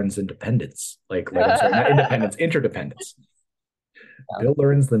Bill Learns Independence. Like I'm sorry, not independence, interdependence. Bill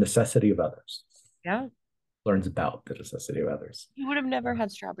learns the necessity of others, Yeah. learns about the necessity of others. You would have never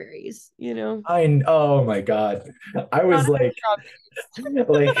had strawberries, you know? Oh my God. I Not was have like,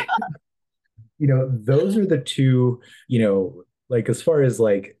 strawberries. like, those are the two, like as far as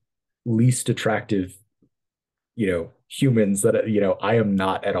like least attractive, humans that, I am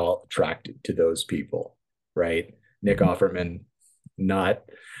not at all attracted to those people, right? Nick Offerman, not,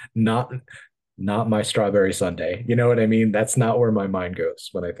 not, not my strawberry sundae. You know what I mean? That's not where my mind goes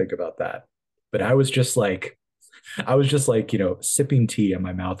when I think about that. But I was just like, sipping tea and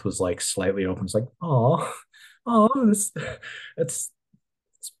my mouth was like slightly open. It's like, this, that's,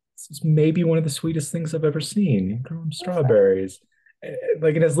 this is maybe one of the sweetest things I've ever seen. Growing strawberries.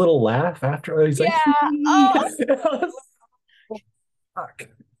 Like in his little laugh after, he's like, Yeah. hee. Oh, Fuck.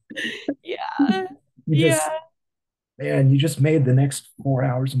 yeah. You Yeah. just, man, you just made the next 4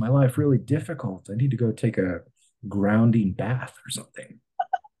 hours of my life really difficult. I need to go take a grounding bath or something.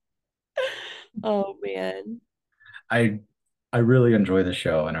 Oh man. I I really enjoy the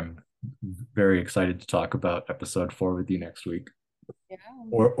show, and I'm very excited to talk about episode 4 with you next week Yeah.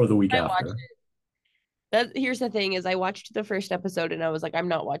 or the week I watched after. it. That here's the thing is I watched the first episode and I was like, I'm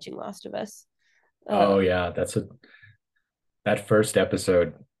not watching Last of Us. Oh Um, yeah, that first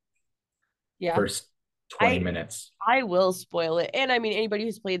episode, yeah. first 20 I minutes. I will spoil it. And I mean anybody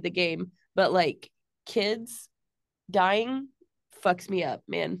who's played the game, but like kids dying fucks me up,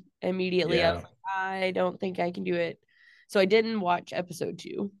 man. Immediately. I was Yeah. like, I don't think I can do it. So I didn't watch episode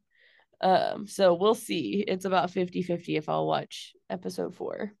 2. So we'll see. It's about 50-50 if I'll watch episode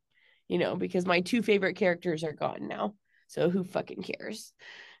 4, because my two favorite characters are gone now. So who fucking cares?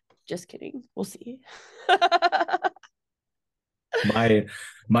 Just kidding. We'll see. My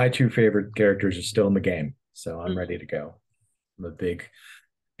my two favorite characters are still in the game, so I'm ready to go. I'm a big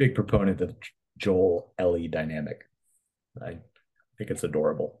proponent of Joel Ellie dynamic. I think it's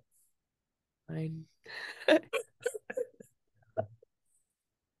adorable. Fine.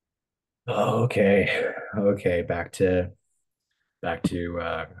 Okay. Okay, back to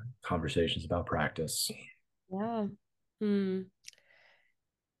conversations about practice. Yeah. Hmm.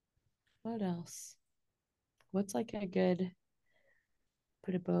 What else? What's like a good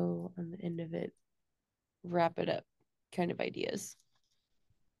put a bow on the end of it, wrap it up kind of ideas?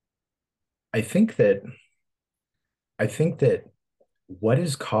 I think that I think that what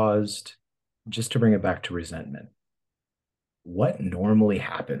is caused, just to bring it back to resentment, what normally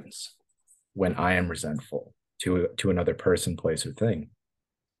happens when I am resentful to another person, place, or thing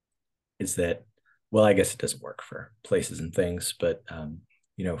is that, well, I guess it doesn't work for places and things, but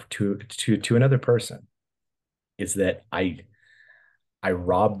to another person is that I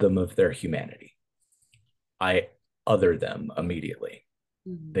rob them of their humanity. I other them immediately.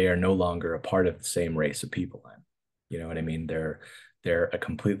 Mhm. They are no longer a part of the same race of people. Then, you know what I mean? They're a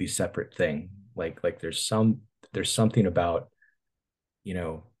completely separate thing. Like there's something about, you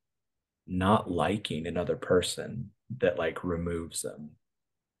know not liking another person that like removes them,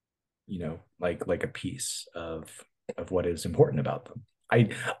 like a piece of what is important about them.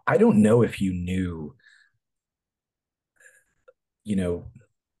 I don't know if you knew, you know,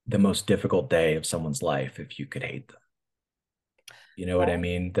 the most difficult day of someone's life if you could hate them. You know what I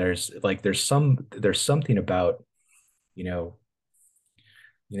mean? There's something about, you know,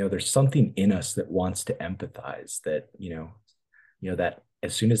 there's something in us that wants to empathize, that, that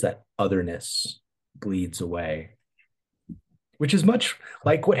as soon as that otherness bleeds away, which is much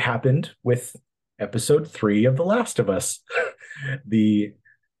like what happened with episode 3 of The Last of Us. the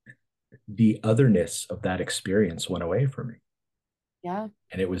the otherness of that experience went away from me, Yeah.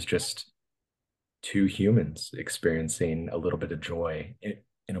 and it was just two humans experiencing a little bit of joy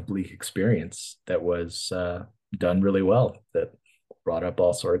in a bleak experience that was done really well, that brought up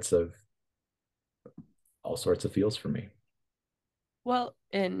all sorts of feels for me. Well,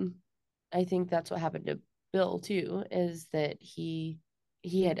 and I think that's what happened to Bill too, is that he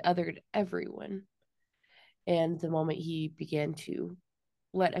had othered everyone. And the moment he began to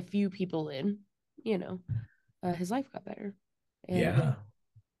let a few people in, you know, his life got better. And Yeah.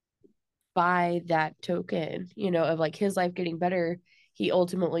 by that token, of like his life getting better, he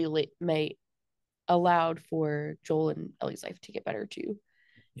ultimately may allowed for Joel and Ellie's life to get better too.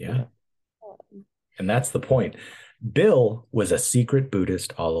 You Yeah. know, And that's the point. Bill was a secret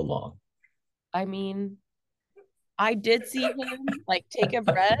Buddhist all along. I mean, I did see him like take a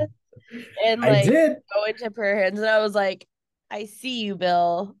breath and I like did. go into prayer hands, and I was like, I see you,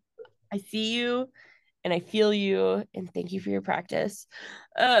 Bill. I see you, and I feel you, and thank you for your practice.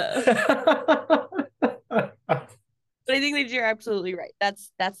 But I think that you're absolutely right.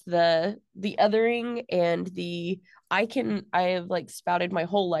 That's the othering and the I have like spouted my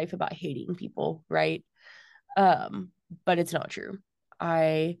whole life about hating people, right? But it's not true.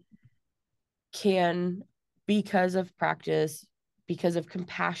 I can, because of practice, because of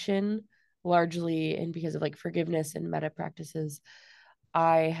compassion largely, and because of like forgiveness and meta practices,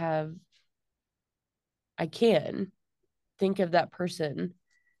 I have I can think of that person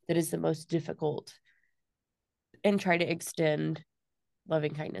that is the most difficult and try to extend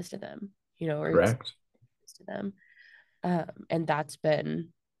loving kindness to them, or Correct. to them. And that's been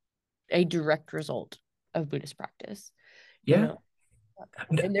a direct result of Buddhist practice, you Yeah. know.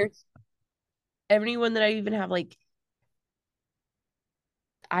 And there's anyone that I even have like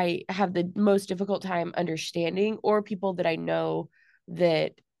I have the most difficult time understanding, or people that I know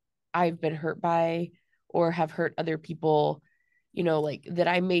that I've been hurt by or have hurt other people, like that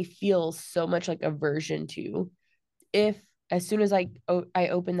I may feel so much like aversion to. If as soon as I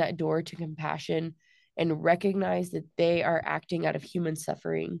open that door to compassion and recognize that they are acting out of human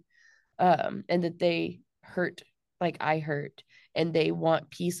suffering, and that they hurt like I hurt, and they want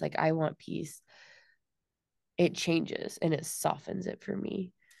peace like I want peace, it changes and it softens it for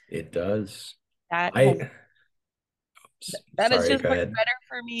me. It does. That has I that is sorry, just go much ahead. better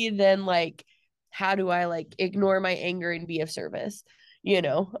for me than like how do I like ignore my anger and be of service,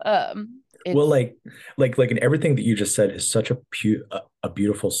 Well, it's like, and everything that you just said is such a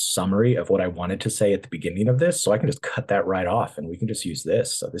beautiful summary of what I wanted to say at the beginning of this. So I can just cut that right off, and we can just use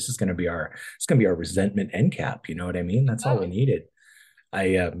this. So this is going to be our resentment end cap. You know what I mean? That's all we oh, needed. I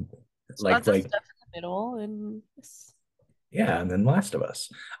it's like lots of like stuff in the middle, and yeah, and then Last of Us.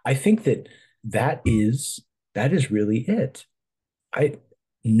 I think that is that is really it. I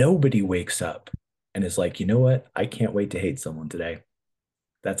Nobody wakes up and is like, you know what? I can't wait to hate someone today.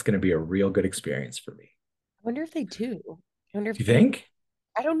 That's going to be a real good experience for me. I wonder if they do. I wonder if You think?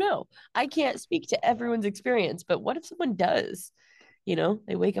 I don't know. I can't speak to everyone's experience, but what if someone does? They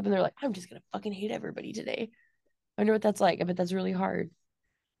wake up and they're like, I'm just gonna fucking hate everybody today. I wonder what that's like. I bet that's really hard.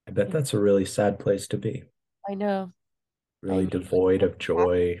 I bet that's a really sad place to be. I know. I Really immediately devoid of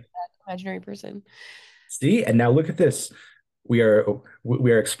joy. imaginary person. See, and now look at this. We are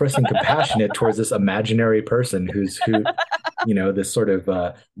expressing compassionate towards this imaginary person who this sort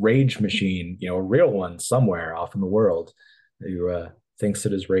of rage machine, a real one somewhere off in the world, who thinks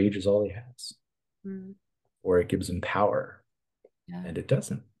that his rage is all he has, Mm, or it gives him power, yeah. and it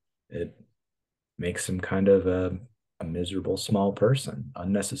doesn't. It makes him kind of a miserable small person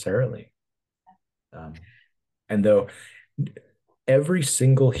unnecessarily. Um, and though every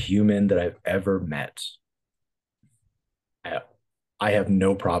single human that I've ever met, I, I have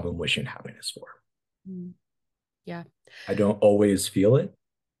no problem wishing happiness for. Mm, yeah. I don't always feel it,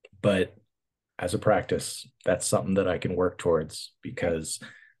 but as a practice, that's something that I can work towards Right. because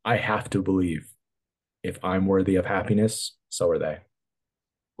I have to believe if I'm worthy of happiness, so are they.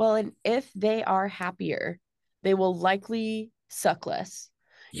 Well, and if they are happier, they will likely suck less.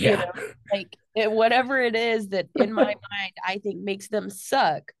 You Yeah, know, like whatever it is that in my mind I think makes them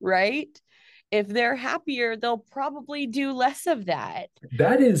suck, right? If they're happier, they'll probably do less of that,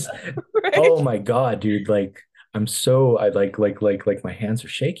 that is, right? oh my God, dude. Like, I like my hands are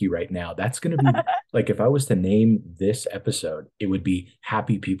shaky right now. That's going to be like, if I was to name this episode, it would be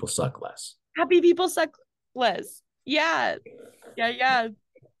Happy People Suck Less. Happy people suck less. Yeah. Yeah, yeah.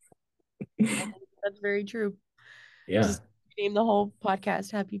 I think that's very true. Yeah. Just name the whole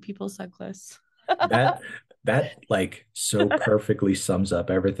podcast Happy People Suck Less. that that like so perfectly sums up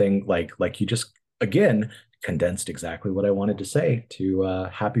everything like you just again condensed exactly what I wanted to say to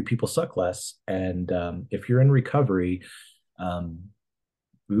happy people suck less and if you're in recovery um,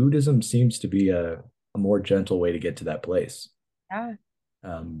 Buddhism seems to be a more gentle way to get to that place Yeah,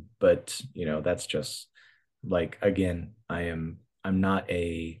 but that's just like again I'm not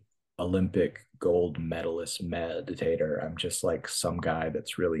a Olympic gold medalist meditator. I'm just like some guy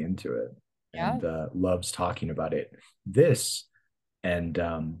that's really into it yeah, and loves talking about it. This and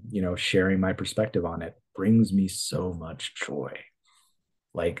sharing my perspective on it brings me so much joy.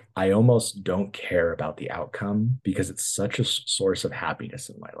 Like I almost don't care about the outcome because it's such a source of happiness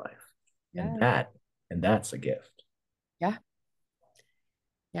in my life, and yeah, that's a gift. yeah,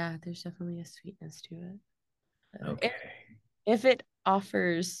 yeah. There's definitely a sweetness to it. If Okay. it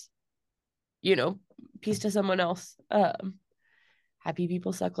offers, peace to someone else, happy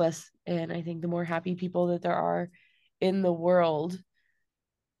people suck less. And I think the more happy people that there are, in the world,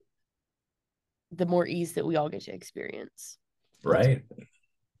 the more ease that we all get to experience. That's Right.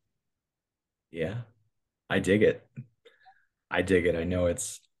 Yeah. I dig it. I dig it. I know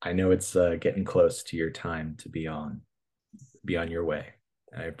it's getting close to your time to be on your way.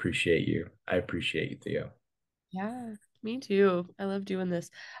 I appreciate you. I appreciate you, Theo. yeah, me too. I love doing this.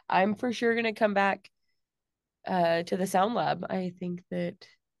 I'm for sure gonna come back to the sound lab. I think that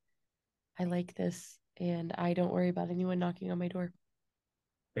I like this and I don't worry about anyone knocking on my door.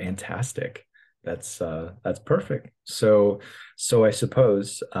 Fantastic. That's perfect. So I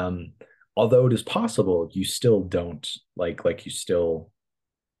suppose although it is possible you still don't like you still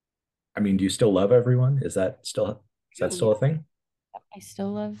I mean, do you still love everyone? Is that still a Yeah, thing? I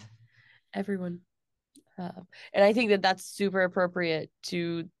still love everyone. And I think that that's super appropriate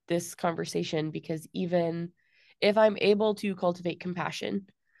to this conversation because even if I'm able to cultivate compassion,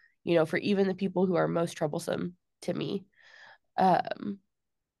 for even the people who are most troublesome to me, um,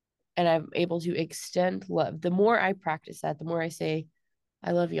 and I'm able to extend love, the more I practice that, the more I say,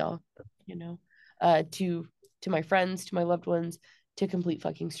 I love y'all, you know, to my friends, to my loved ones, to complete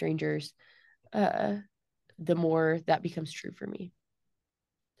fucking strangers, uh, the more that becomes true for me.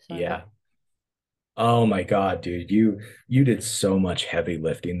 So I'm very Yeah. Oh my God, dude, you did so much heavy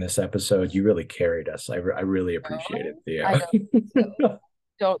lifting this episode. You really carried us. I really appreciate it, I Theo. don't think so.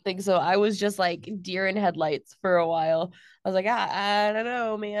 Don't think so. I was just like deer in headlights for a while. I was like, I don't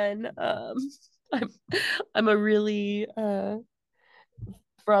know, man. I'm I'm a really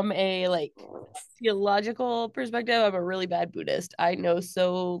from a like theological perspective, I'm a really bad Buddhist. I know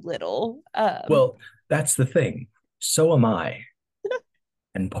so little. Well, that's the thing. So am I.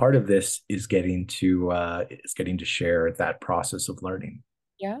 And part of this is getting to share that process of learning.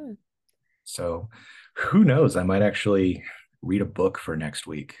 Yeah. So who knows? I might actually read a book for next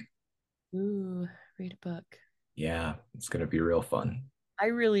week. Ooh, read a book. Yeah, it's gonna be real fun. I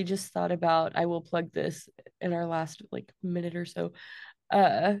really just thought about, I will plug this in our last like minute or so.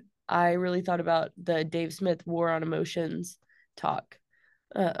 Uh, I really thought about the Dave Smith War on Emotions talk.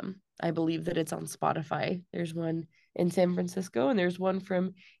 I believe that it's on Spotify. There's one in San Francisco and there's one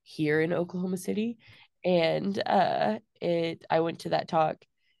from here in Oklahoma City. And it I went to that talk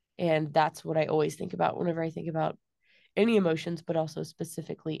and that's what I always think about whenever I think about any emotions, but also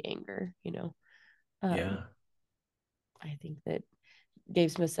specifically anger. Um, Yeah. I think that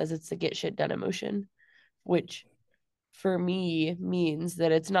Dave Smith says it's the get shit done emotion, which for me means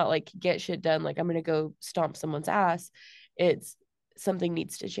that it's not like get shit done, like I'm going to go stomp someone's ass. It's something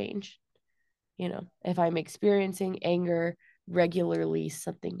needs to change. If I'm experiencing anger regularly,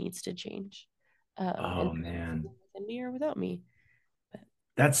 something needs to change. And Oh man. within me or without me. But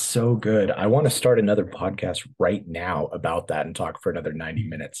That's so good. I want to start another podcast right now about that and talk for another 90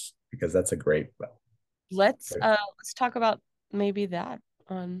 minutes because that's a great. let's talk about maybe that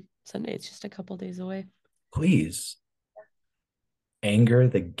on Sunday. It's just a couple days away. Please, anger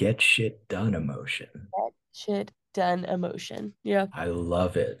the get shit done emotion. Get shit done emotion. Yeah. I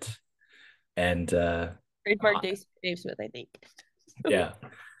love it. And Trademark uh, Dave Smith, I think. yeah,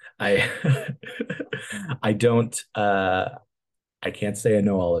 I I don't I can't say I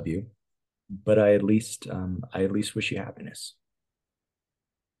know all of you, but I at least wish you happiness.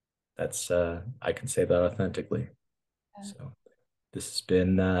 That's I can say that authentically. So this has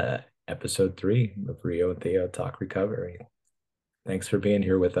been episode 3 of Rio and Theo Talk Recovery. Thanks for being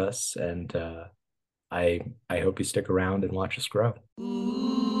here with us, and I hope you stick around and watch us grow.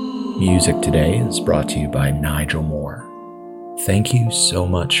 Music today is brought to you by Nigel Moore. Thank you so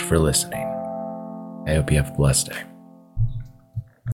much for listening. I hope you have a blessed day.